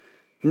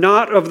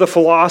not of the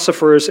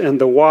philosophers and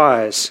the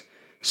wise.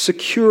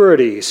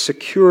 Security,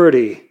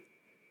 security,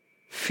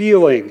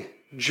 feeling,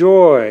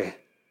 joy,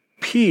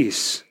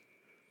 peace.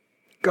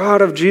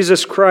 God of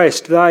Jesus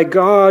Christ, thy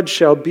God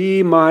shall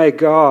be my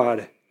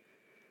God.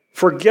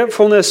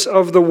 Forgetfulness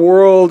of the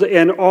world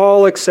and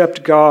all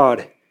except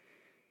God.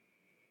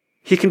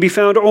 He can be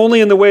found only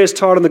in the ways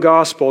taught in the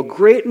gospel.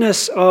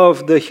 Greatness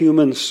of the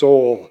human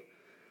soul.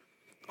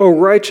 O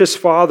righteous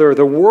Father,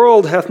 the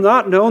world hath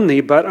not known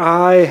thee, but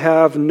I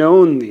have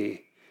known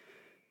thee.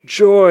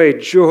 Joy,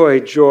 joy,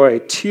 joy,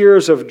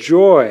 tears of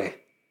joy.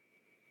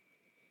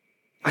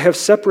 I have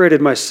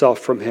separated myself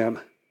from him.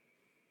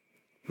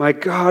 My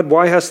God,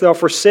 why hast thou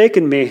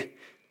forsaken me?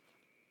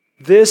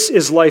 This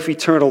is life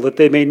eternal, that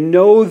they may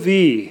know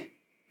thee,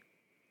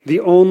 the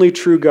only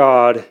true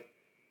God,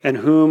 and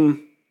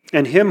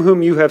him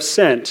whom you have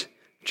sent,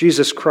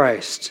 Jesus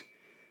Christ.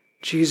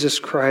 Jesus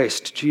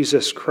Christ,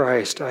 Jesus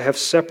Christ. I have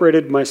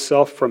separated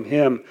myself from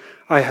him.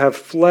 I have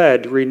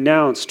fled,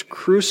 renounced,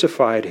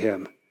 crucified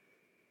him.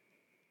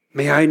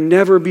 May I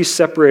never be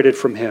separated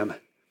from him.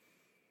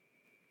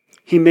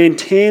 He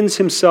maintains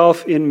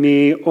himself in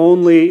me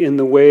only in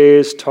the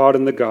ways taught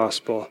in the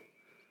gospel.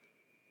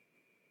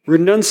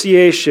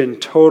 Renunciation,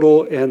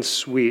 total and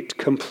sweet,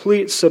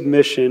 complete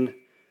submission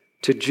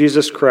to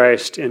Jesus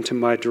Christ and to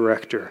my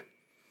director.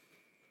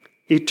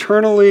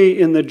 Eternally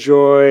in the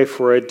joy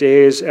for a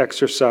day's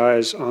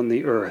exercise on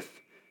the earth.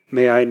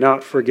 May I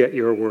not forget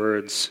your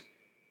words.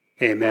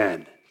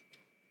 Amen.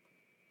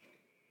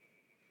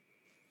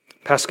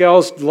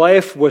 Pascal's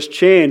life was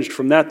changed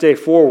from that day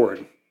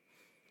forward.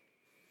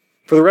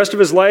 For the rest of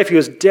his life, he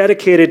was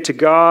dedicated to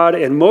God,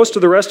 and most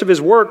of the rest of his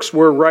works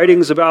were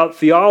writings about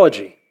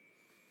theology.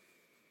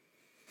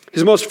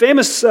 His most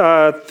famous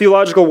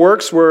theological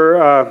works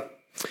were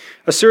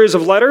a series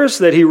of letters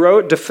that he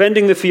wrote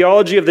defending the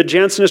theology of the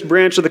Jansenist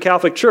branch of the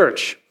Catholic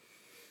Church.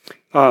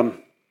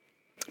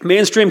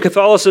 Mainstream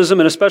Catholicism,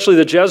 and especially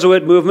the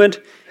Jesuit movement,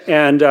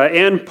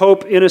 and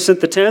Pope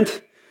Innocent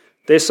X,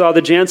 they saw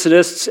the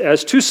Jansenists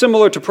as too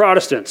similar to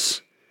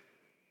Protestants.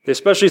 They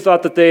especially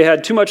thought that they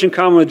had too much in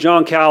common with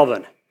John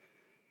Calvin.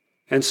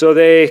 And so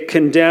they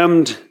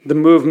condemned the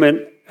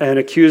movement and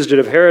accused it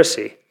of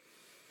heresy.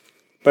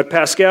 But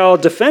Pascal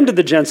defended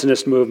the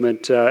Jansenist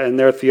movement and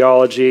their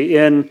theology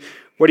in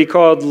what he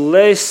called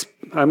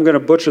I'm going to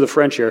butcher the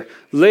French here,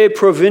 Les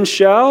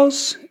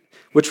Provinciales,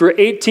 which were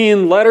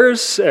 18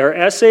 letters or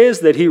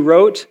essays that he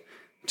wrote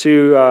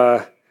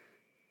to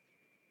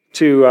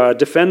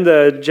defend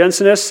the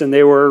Jansenists, and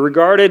they were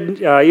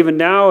regarded even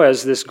now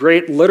as this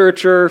great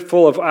literature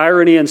full of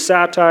irony and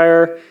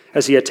satire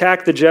as he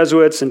attacked the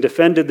Jesuits and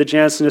defended the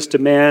Jansenist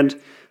demand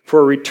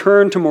for a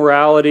return to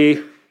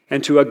morality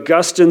and to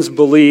Augustine's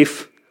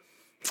belief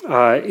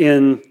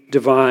in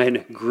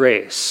divine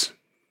grace.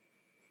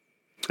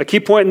 A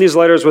key point in these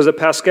letters was that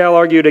Pascal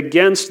argued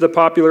against the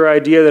popular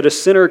idea that a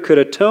sinner could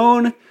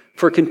atone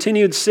for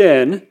continued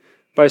sin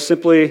by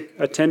simply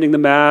attending the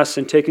Mass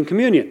and taking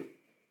communion,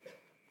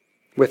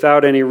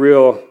 without any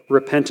real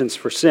repentance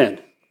for sin.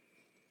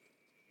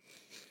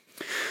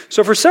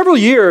 So for several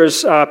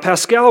years,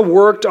 Pascal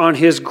worked on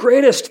his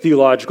greatest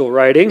theological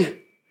writing,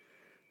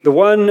 the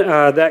one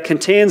that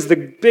contains the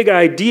big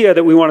idea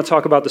that we want to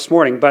talk about this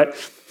morning. But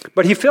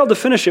he failed to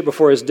finish it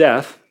before his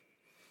death.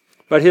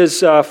 But his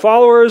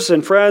followers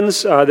and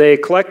friends, they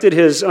collected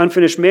his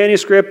unfinished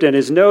manuscript and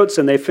his notes,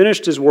 and they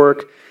finished his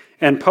work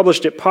and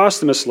published it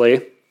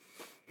posthumously.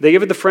 They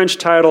give it the French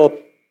title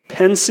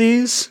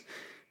Pensées,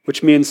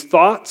 which means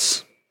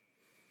thoughts.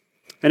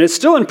 And it's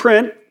still in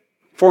print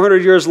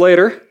 400 years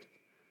later.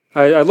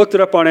 I looked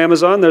it up on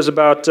Amazon. There's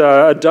about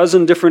a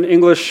dozen different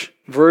English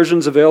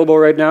versions available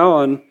right now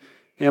on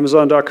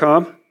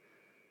Amazon.com.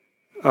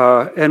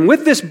 And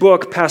with this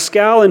book,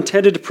 Pascal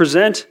intended to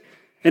present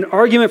an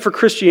argument for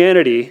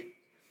Christianity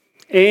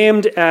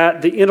aimed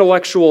at the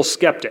intellectual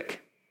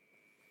skeptic.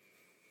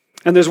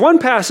 And there's one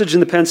passage in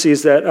the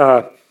Pensées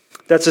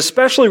that's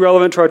especially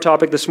relevant to our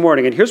topic this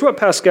morning. And here's what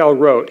Pascal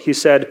wrote. He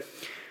said,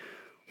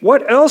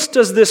 "What else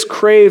does this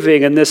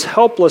craving and this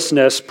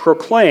helplessness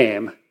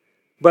proclaim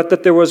but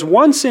that there was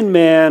once in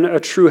man a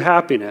true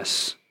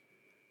happiness,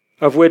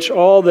 of which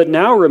all that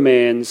now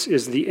remains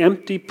is the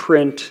empty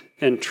print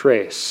and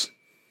trace?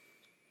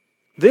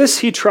 This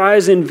he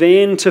tries in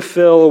vain to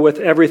fill with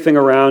everything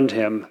around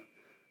him,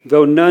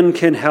 though none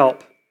can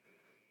help,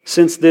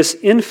 since this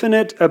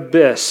infinite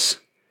abyss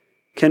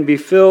can be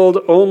filled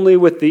only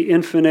with the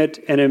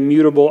infinite and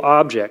immutable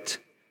object,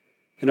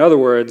 in other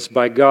words,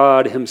 by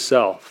God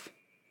himself."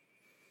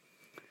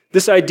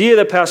 This idea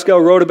that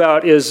Pascal wrote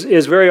about is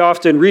very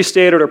often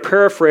restated or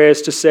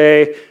paraphrased to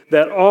say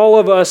that all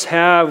of us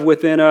have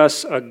within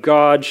us a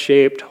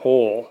God-shaped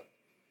hole.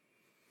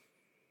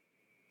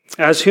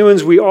 As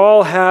humans, we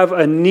all have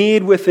a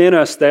need within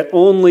us that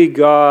only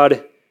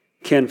God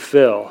can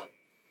fill.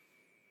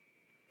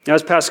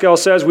 As Pascal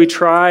says, we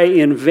try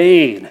in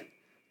vain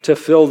to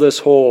fill this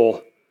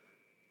hole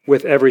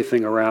with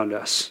everything around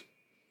us.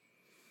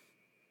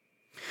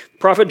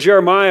 Prophet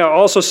Jeremiah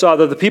also saw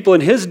that the people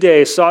in his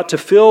day sought to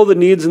fill the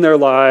needs in their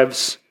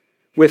lives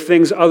with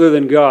things other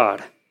than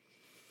God.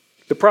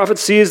 The prophet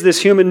sees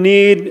this human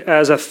need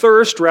as a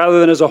thirst rather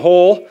than as a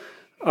hole,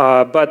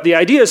 but the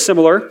idea is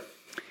similar.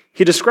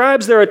 He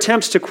describes their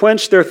attempts to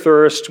quench their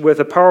thirst with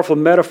a powerful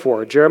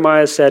metaphor.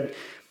 Jeremiah said,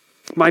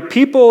 "My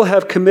people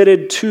have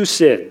committed two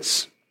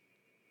sins.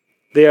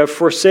 They have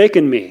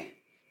forsaken me,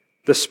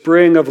 the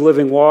spring of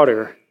living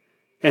water,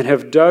 and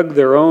have dug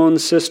their own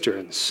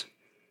cisterns,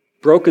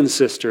 broken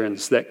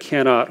cisterns that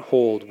cannot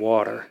hold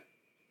water."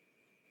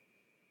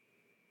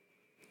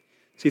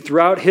 See,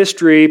 throughout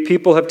history,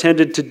 people have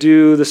tended to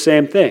do the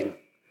same thing.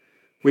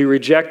 We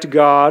reject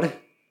God,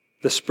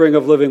 the spring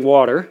of living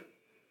water,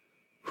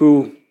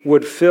 who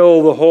would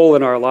fill the hole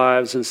in our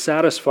lives and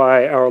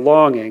satisfy our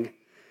longing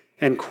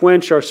and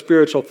quench our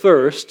spiritual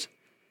thirst,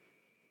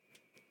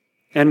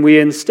 and we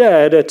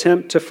instead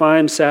attempt to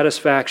find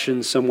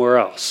satisfaction somewhere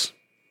else,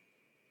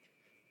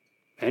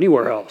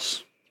 anywhere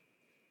else.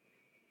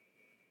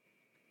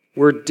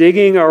 We're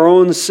digging our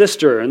own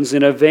cisterns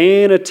in a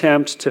vain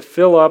attempt to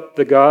fill up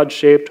the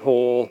God-shaped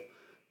hole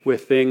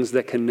with things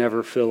that can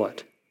never fill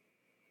it.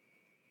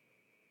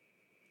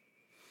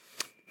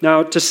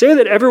 Now, to say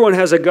that everyone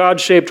has a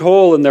God-shaped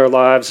hole in their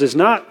lives is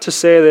not to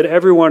say that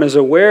everyone is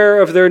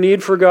aware of their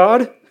need for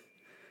God.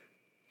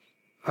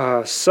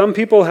 Some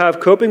people have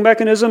coping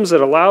mechanisms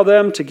that allow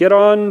them to get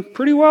on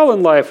pretty well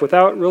in life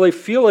without really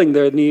feeling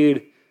their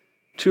need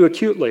too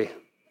acutely.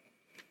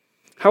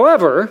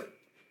 However,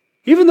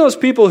 even those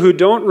people who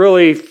don't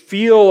really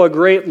feel a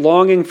great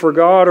longing for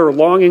God or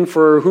longing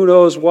for who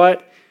knows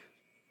what,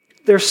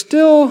 they're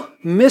still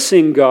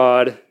missing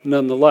God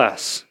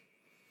nonetheless.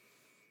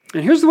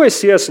 And here's the way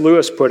C.S.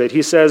 Lewis put it.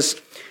 He says,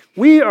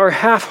 "We are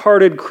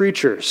half-hearted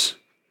creatures,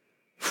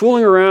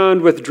 fooling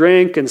around with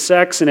drink and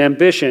sex and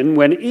ambition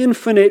when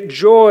infinite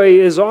joy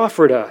is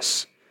offered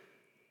us.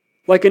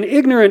 Like an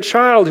ignorant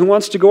child who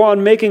wants to go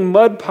on making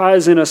mud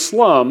pies in a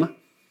slum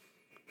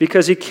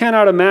because he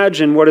cannot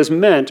imagine what is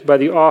meant by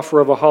the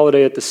offer of a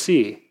holiday at the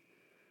sea.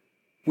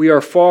 We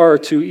are far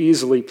too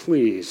easily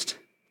pleased."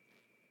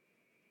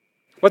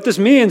 What this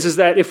means is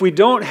that if we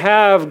don't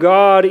have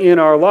God in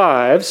our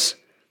lives,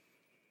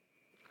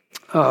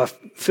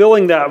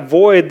 filling that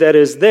void that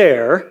is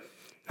there,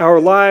 our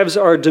lives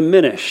are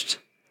diminished,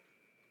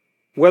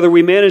 whether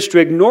we manage to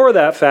ignore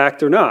that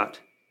fact or not.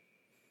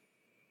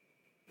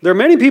 There are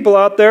many people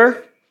out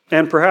there,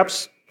 and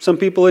perhaps some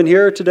people in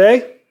here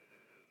today,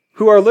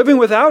 who are living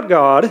without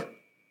God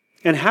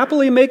and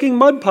happily making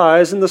mud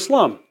pies in the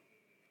slum.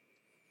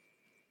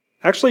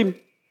 Actually,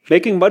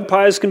 making mud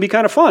pies can be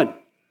kind of fun.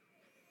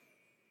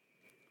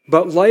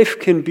 But life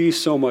can be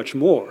so much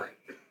more.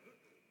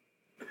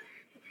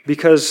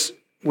 Because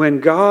when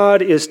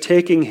God is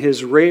taking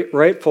his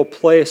rightful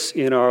place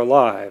in our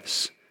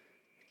lives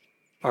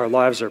are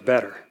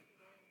better.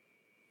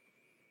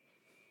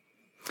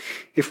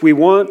 If we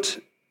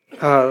want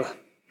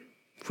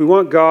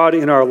God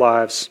in our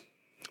lives,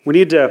 we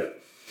need to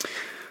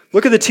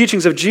look at the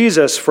teachings of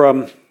Jesus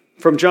from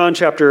John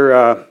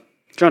chapter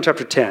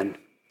 10.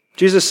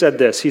 Jesus said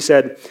this. He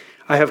said,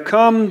 "I have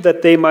come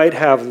that they might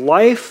have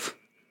life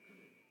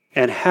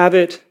and have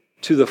it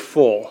to the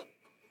full."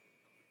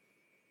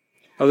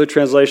 Other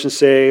translations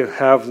say,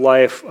 "have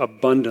life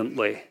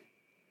abundantly."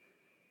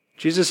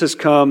 Jesus has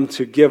come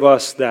to give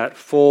us that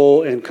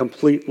full and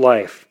complete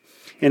life.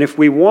 And if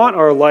we want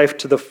our life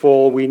to the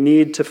full, we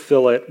need to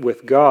fill it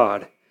with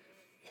God.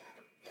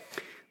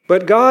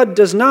 But God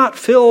does not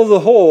fill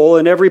the hole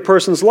in every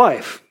person's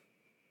life.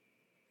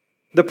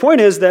 The point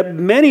is that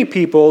many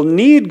people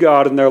need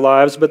God in their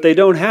lives, but they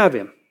don't have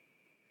him.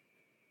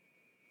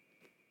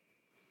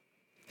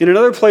 In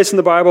another place in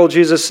the Bible,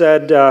 Jesus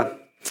said,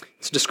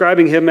 it's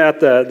describing him at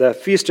the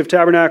Feast of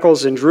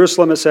Tabernacles in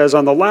Jerusalem. It says,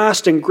 "On the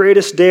last and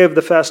greatest day of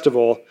the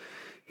festival,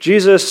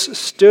 Jesus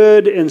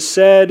stood and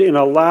said in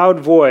a loud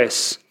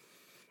voice,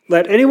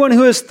 'Let anyone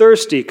who is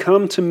thirsty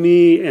come to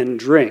me and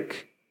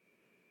drink.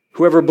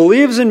 Whoever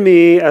believes in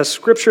me, as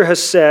Scripture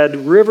has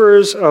said,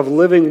 rivers of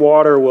living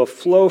water will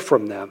flow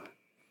from them.'"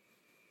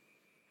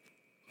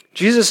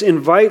 Jesus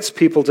invites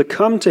people to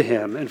come to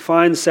him and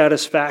find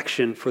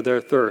satisfaction for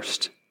their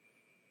thirst.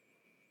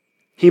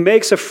 He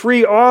makes a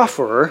free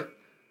offer,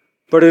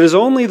 but it is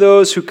only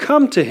those who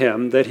come to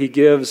him that he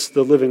gives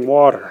the living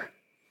water.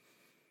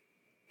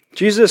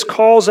 Jesus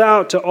calls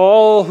out to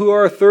all who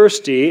are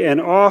thirsty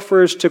and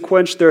offers to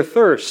quench their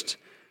thirst.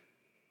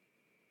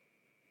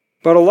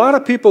 But a lot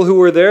of people who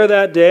were there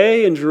that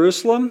day in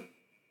Jerusalem,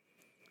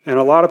 and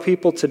a lot of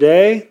people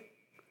today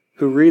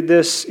who read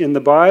this in the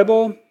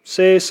Bible,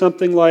 say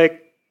something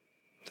like,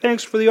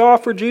 "Thanks for the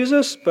offer,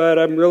 Jesus, but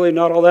I'm really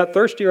not all that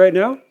thirsty right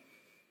now."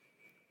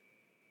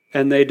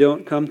 And they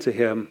don't come to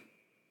him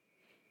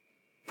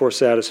for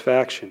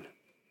satisfaction.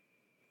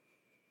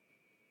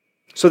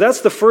 So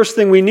that's the first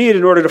thing we need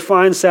in order to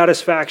find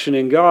satisfaction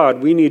in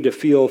God. We need to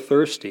feel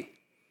thirsty.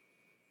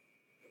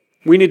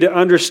 We need to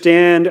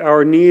understand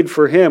our need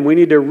for him. We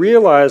need to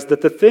realize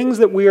that the things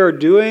that we are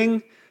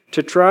doing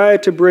to try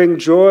to bring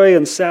joy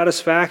and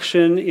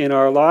satisfaction in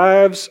our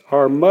lives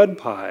are mud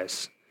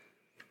pies.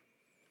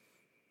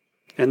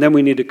 And then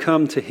we need to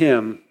come to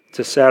him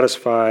to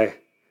satisfy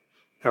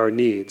our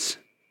needs.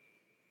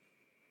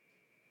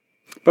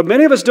 But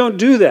many of us don't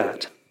do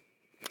that.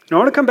 Now, I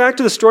want to come back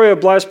to the story of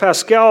Blaise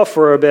Pascal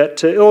for a bit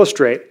to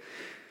illustrate.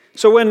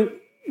 So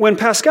when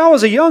Pascal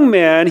was a young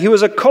man, he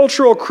was a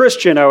cultural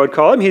Christian, I would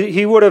call him.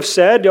 He would have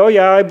said, oh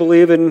yeah, I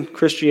believe in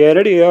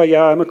Christianity. Oh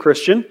yeah, I'm a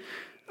Christian.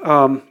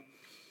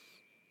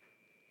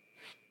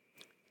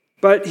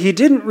 But he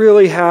didn't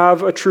really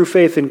have a true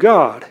faith in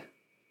God.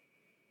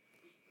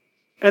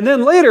 And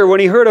then later, when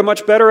he heard a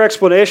much better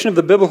explanation of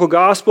the biblical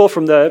gospel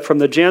from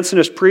the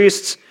Jansenist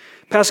priests,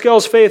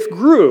 Pascal's faith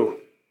grew.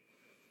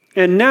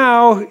 And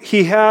now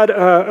he had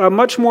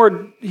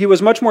he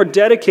was much more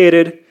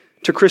dedicated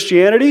to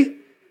Christianity,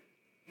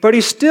 but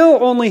he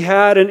still only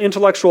had an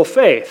intellectual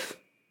faith.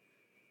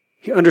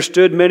 He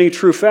understood many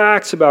true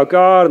facts about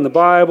God and the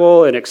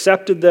Bible and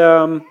accepted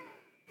them,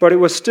 but it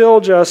was still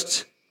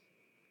just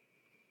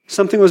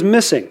something was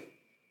missing.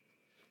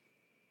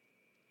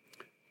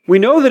 We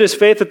know that his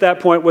faith at that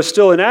point was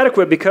still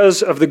inadequate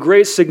because of the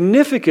great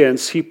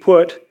significance he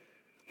put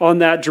on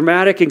that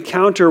dramatic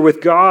encounter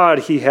with God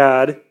he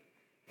had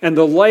and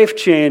the life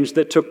change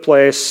that took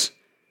place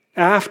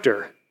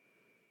after.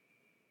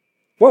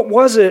 What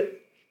was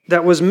it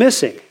that was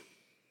missing?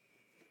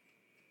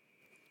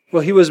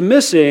 Well, he was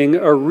missing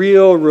a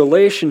real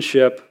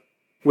relationship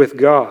with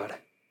God.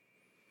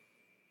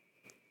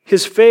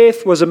 His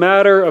faith was a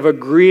matter of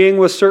agreeing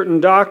with certain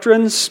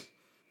doctrines,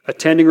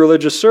 attending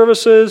religious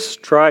services,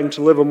 trying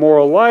to live a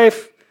moral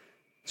life,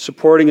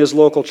 supporting his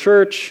local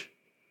church,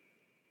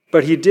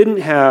 but he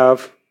didn't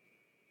have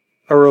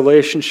a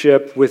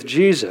relationship with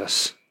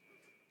Jesus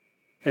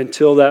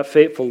until that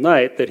fateful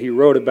night that he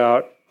wrote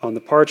about on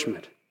the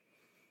parchment.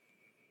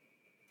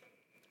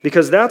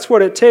 Because that's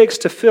what it takes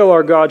to fill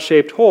our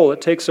God-shaped hole.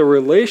 It takes a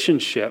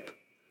relationship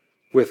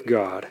with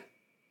God.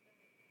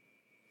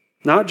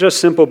 Not just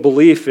simple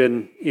belief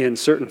in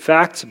certain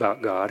facts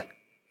about God.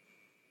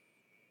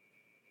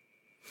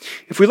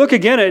 If we look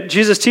again at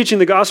Jesus teaching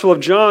the Gospel of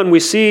John, we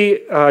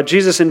see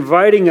Jesus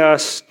inviting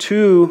us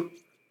to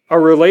a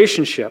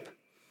relationship.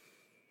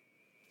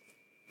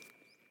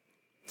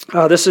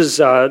 This is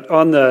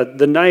on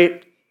the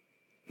night,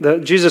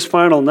 Jesus'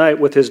 final night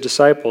with his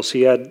disciples.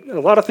 He had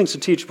a lot of things to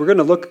teach. We're going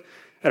to look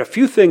at a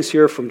few things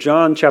here from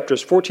John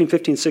chapters 14,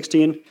 15,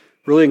 16.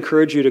 Really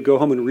encourage you to go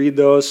home and read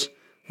those.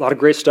 A lot of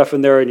great stuff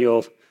in there, and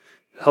you'll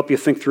help you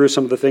think through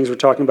some of the things we're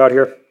talking about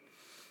here.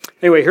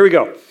 Anyway, here we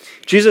go.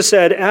 Jesus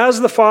said,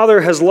 "As the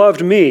Father has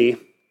loved me,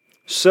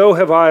 so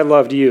have I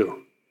loved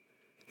you.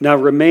 Now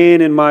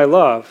remain in my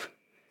love.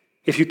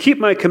 If you keep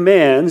my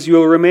commands, you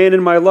will remain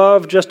in my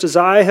love, just as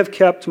I have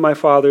kept my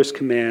Father's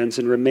commands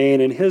and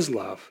remain in his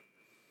love.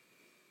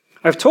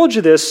 I've told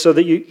you this so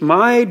that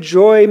my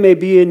joy may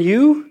be in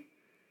you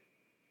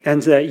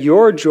and that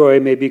your joy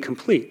may be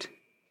complete.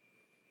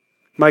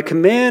 My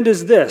command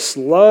is this: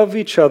 love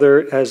each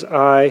other as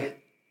I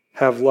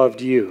have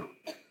loved you."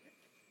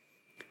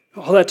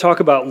 All that talk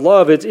about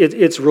love,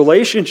 it's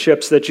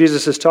relationships that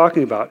Jesus is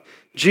talking about.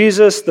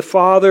 Jesus, the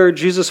Father,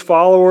 Jesus'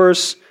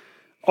 followers,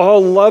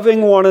 all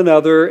loving one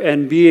another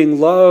and being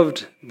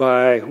loved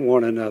by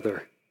one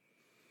another.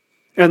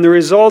 And the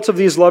result of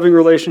these loving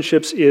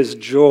relationships is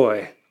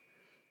joy,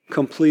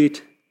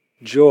 complete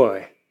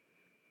joy.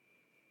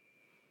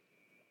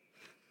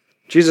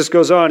 Jesus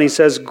goes on, he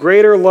says,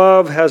 "Greater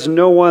love has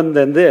no one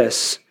than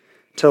this,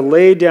 to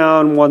lay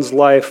down one's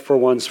life for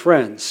one's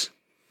friends.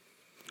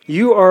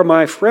 You are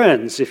my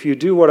friends if you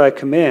do what I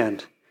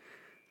command.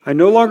 I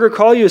no longer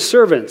call you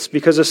servants,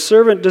 because a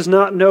servant does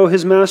not know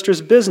his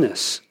master's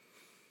business.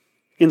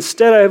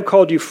 Instead, I have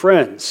called you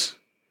friends,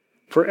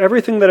 for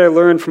everything that I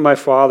learned from my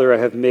Father I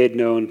have made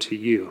known to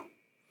you."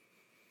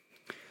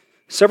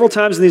 Several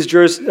times in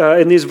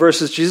these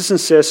verses, Jesus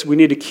insists we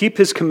need to keep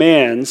his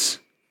commands,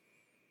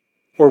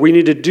 or we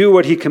need to do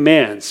what he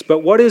commands. But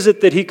what is it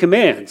that he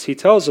commands? He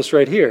tells us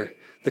right here.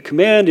 The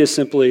command is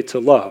simply to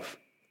love.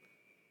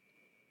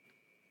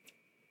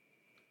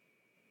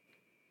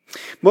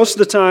 Most of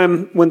the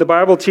time, when the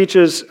Bible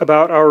teaches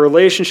about our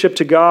relationship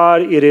to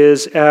God, it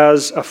is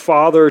as a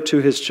father to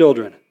his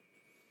children.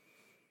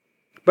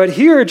 But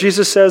here,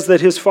 Jesus says that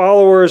his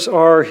followers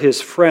are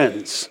his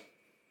friends.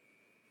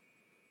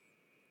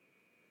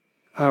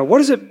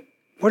 What is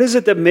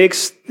it that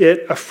makes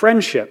it a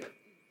friendship?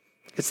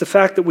 It's the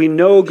fact that we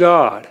know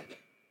God.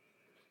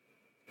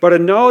 But a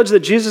knowledge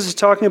that Jesus is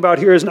talking about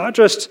here is not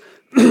just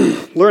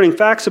learning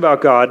facts about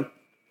God.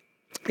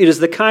 It is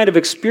the kind of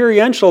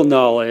experiential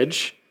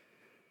knowledge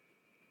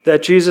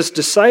that Jesus'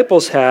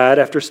 disciples had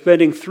after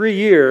spending 3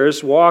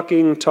 years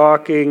walking,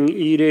 talking,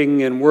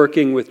 eating, and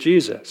working with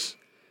Jesus.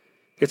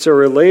 It's a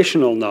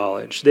relational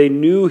knowledge. They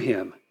knew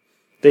him.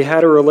 They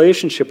had a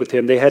relationship with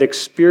him. They had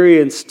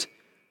experienced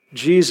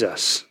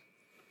Jesus.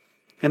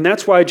 And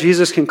that's why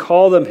Jesus can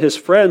call them his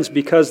friends,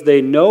 because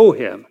they know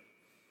him.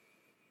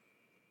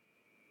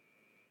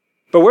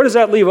 But where does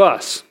that leave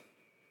us?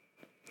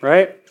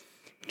 Right?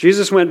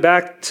 Jesus went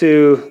back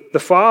to the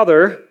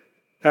Father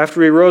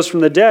after he rose from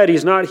the dead.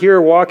 He's not here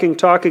walking,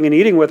 talking, and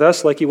eating with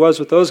us like he was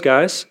with those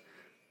guys.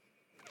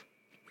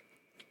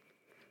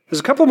 There's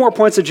a couple more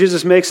points that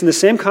Jesus makes in the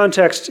same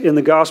context in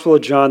the Gospel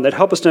of John that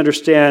help us to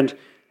understand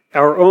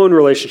our own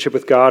relationship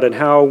with God and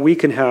how we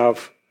can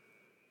have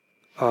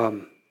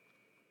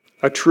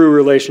a true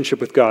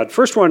relationship with God.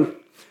 First one,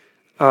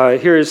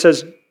 here it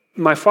says,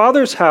 "My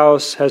Father's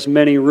house has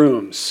many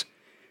rooms.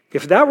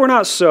 If that were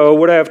not so,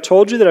 would I have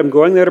told you that I'm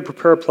going there to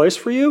prepare a place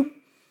for you?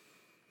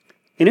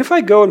 And if I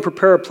go and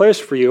prepare a place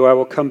for you, I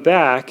will come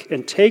back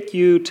and take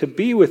you to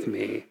be with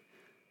me,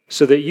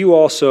 so that you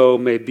also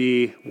may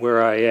be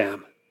where I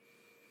am."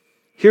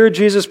 Here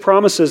Jesus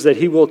promises that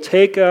he will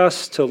take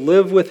us to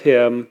live with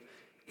him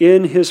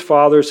in his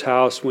Father's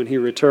house when he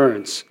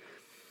returns.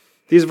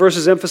 These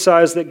verses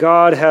emphasize that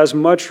God has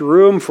much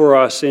room for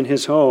us in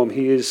his home.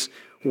 He is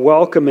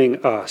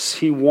welcoming us.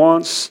 He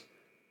wants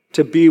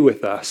to be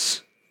with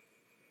us.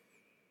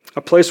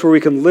 A place where we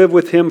can live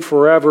with him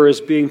forever is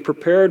being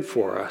prepared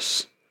for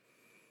us.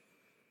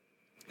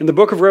 In the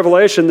book of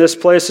Revelation, this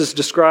place is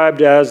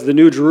described as the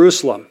New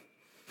Jerusalem.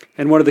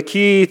 And one of the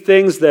key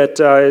things that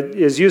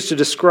is used to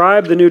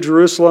describe the New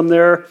Jerusalem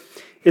there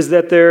is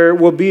that there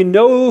will be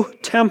no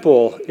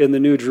temple in the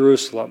New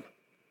Jerusalem.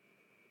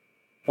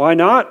 Why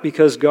not?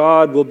 Because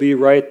God will be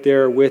right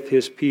there with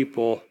his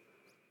people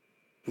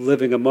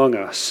living among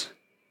us.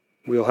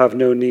 We'll have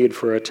no need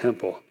for a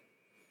temple.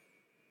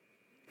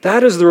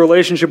 That is the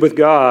relationship with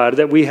God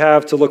that we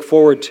have to look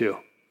forward to.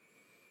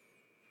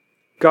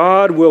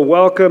 God will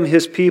welcome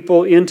his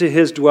people into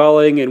his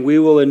dwelling, and we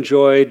will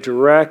enjoy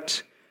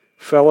direct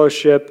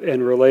fellowship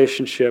and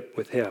relationship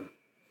with him.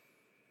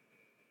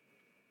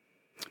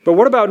 But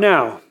what about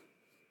now?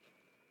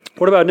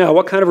 What about now?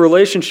 What kind of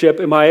relationship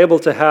am I able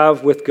to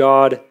have with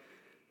God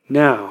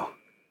now?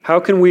 How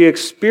can we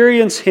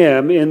experience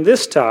him in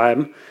this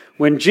time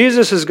when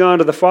Jesus has gone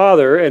to the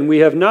Father and we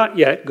have not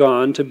yet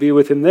gone to be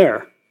with him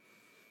there?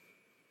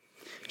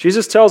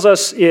 Jesus tells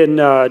us in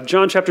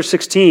John chapter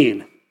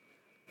 16,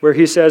 where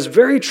he says,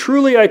 "Very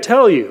truly I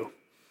tell you,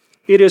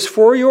 it is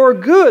for your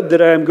good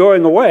that I am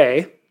going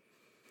away.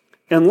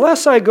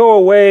 Unless I go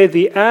away,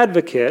 the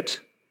advocate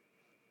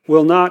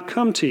will not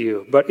come to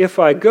you. But if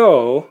I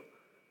go,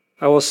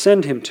 I will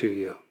send him to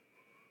you."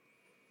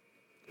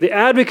 The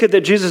advocate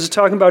that Jesus is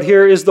talking about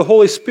here is the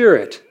Holy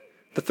Spirit,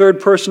 the third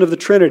person of the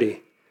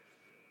Trinity.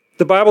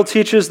 The Bible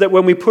teaches that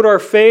when we put our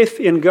faith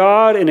in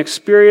God and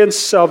experience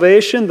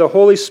salvation, the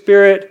Holy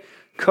Spirit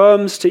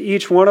comes to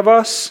each one of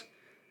us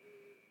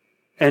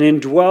and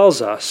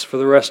indwells us for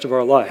the rest of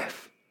our life.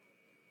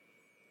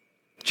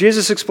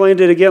 Jesus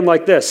explained it again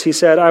like this. He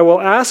said, "I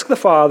will ask the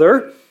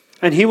Father,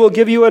 and he will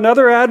give you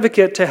another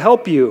advocate to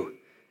help you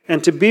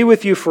and to be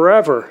with you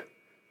forever,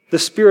 the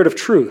Spirit of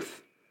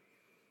truth.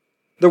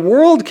 The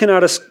world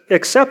cannot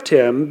accept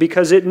him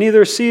because it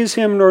neither sees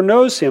him nor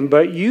knows him,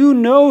 but you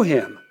know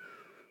him,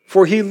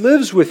 for he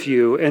lives with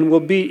you and will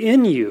be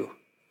in you.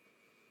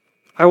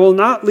 I will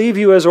not leave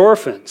you as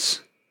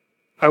orphans.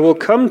 I will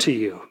come to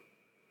you.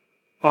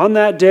 On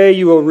that day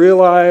you will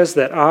realize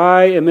that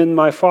I am in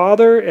my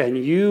Father, and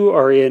you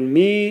are in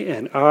me,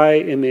 and I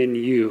am in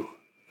you."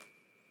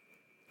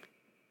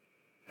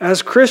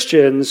 As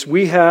Christians,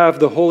 we have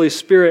the Holy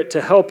Spirit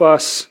to help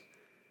us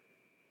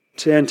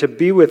and to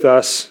be with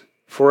us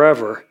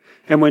forever.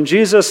 And when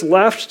Jesus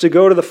left to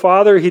go to the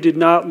Father, he did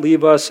not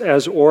leave us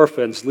as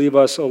orphans, leave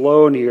us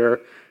alone here.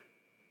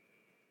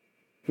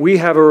 We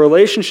have a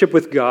relationship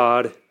with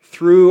God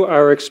through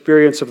our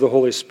experience of the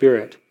Holy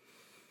Spirit.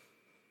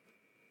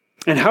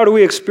 And how do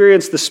we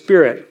experience the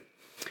Spirit?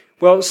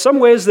 Well, some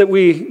ways that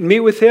we meet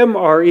with him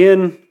are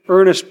in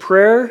earnest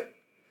prayer.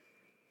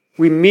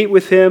 We meet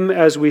with him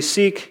as we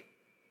seek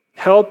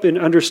help in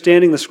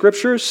understanding the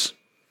Scriptures.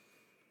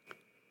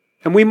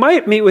 And we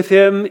might meet with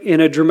him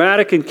in a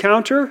dramatic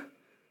encounter,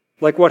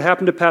 like what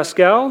happened to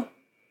Pascal,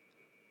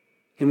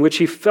 in which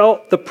he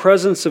felt the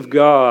presence of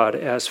God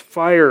as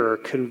fire,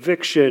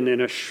 conviction,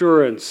 and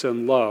assurance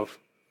and love.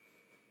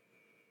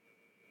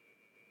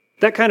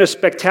 That kind of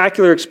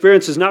spectacular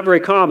experience is not very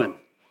common.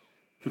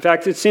 In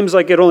fact, it seems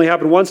like it only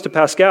happened once to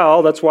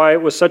Pascal. That's why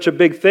it was such a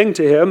big thing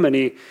to him, and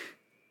he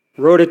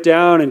wrote it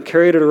down and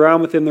carried it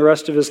around with him the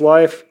rest of his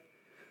life.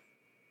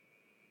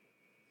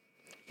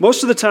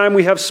 Most of the time,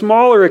 we have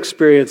smaller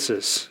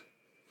experiences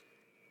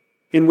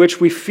in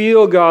which we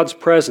feel God's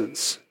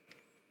presence,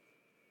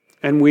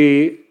 and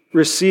we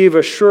receive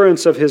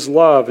assurance of his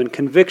love and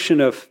conviction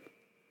of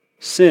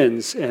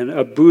sins and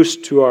a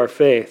boost to our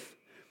faith.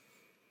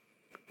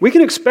 We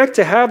can expect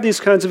to have these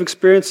kinds of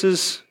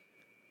experiences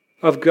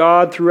of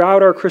God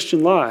throughout our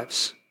Christian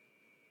lives.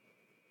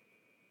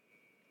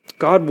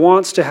 God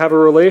wants to have a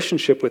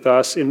relationship with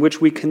us in which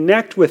we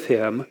connect with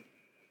him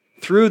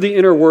through the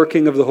inner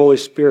working of the Holy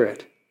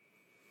Spirit.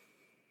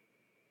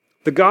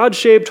 The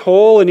God-shaped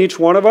hole in each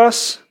one of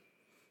us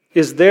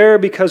is there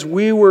because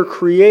we were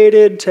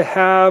created to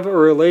have a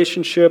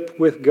relationship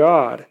with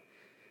God.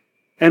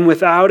 And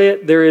without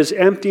it, there is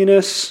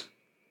emptiness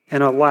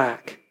and a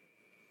lack.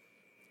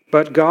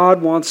 But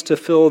God wants to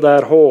fill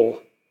that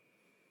hole,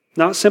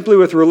 not simply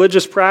with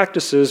religious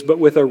practices, but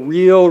with a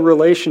real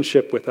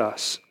relationship with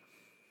us.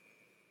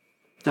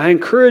 I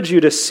encourage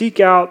you to seek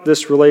out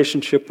this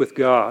relationship with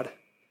God.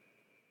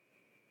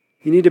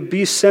 You need to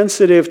be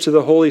sensitive to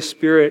the Holy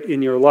Spirit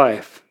in your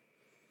life.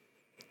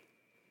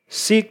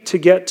 Seek to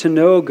get to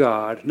know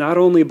God, not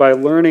only by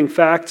learning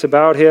facts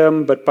about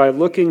Him, but by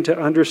looking to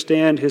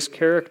understand His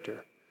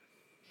character.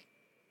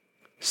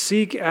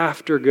 Seek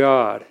after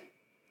God,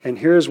 and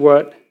here's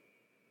what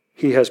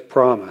He has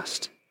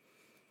promised.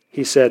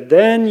 He said,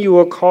 "Then you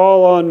will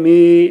call on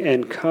me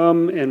and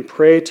come and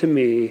pray to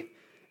me,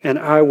 and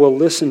I will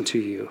listen to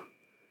you.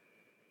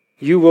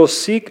 You will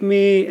seek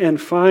me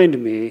and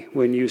find me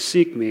when you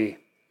seek me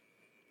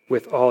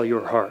with all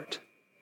your heart."